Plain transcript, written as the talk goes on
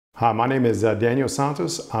Hi, my name is Daniel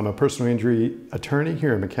Santos. I'm a personal injury attorney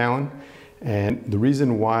here in McAllen. And the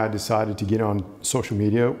reason why I decided to get on social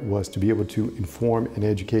media was to be able to inform and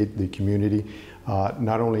educate the community,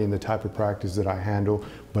 not only in the type of practice that I handle,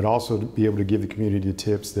 but also to be able to give the community the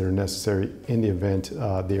tips that are necessary in the event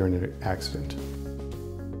they are in an accident.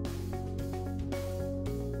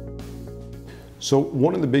 So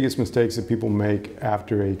one of the biggest mistakes that people make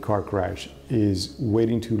after a car crash is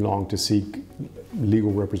waiting too long to seek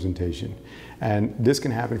legal representation. And this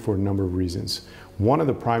can happen for a number of reasons. One of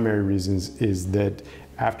the primary reasons is that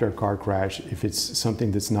after a car crash, if it's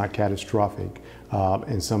something that's not catastrophic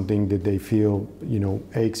and something that they feel,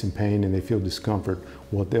 aches and pain and they feel discomfort,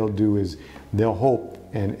 what they'll do is they'll hope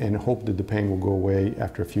and hope that the pain will go away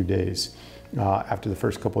after a few days. After the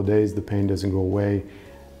first couple of days, the pain doesn't go away.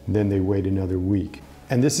 Then they wait another week.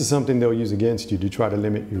 And this is something they'll use against you to try to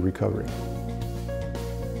limit your recovery.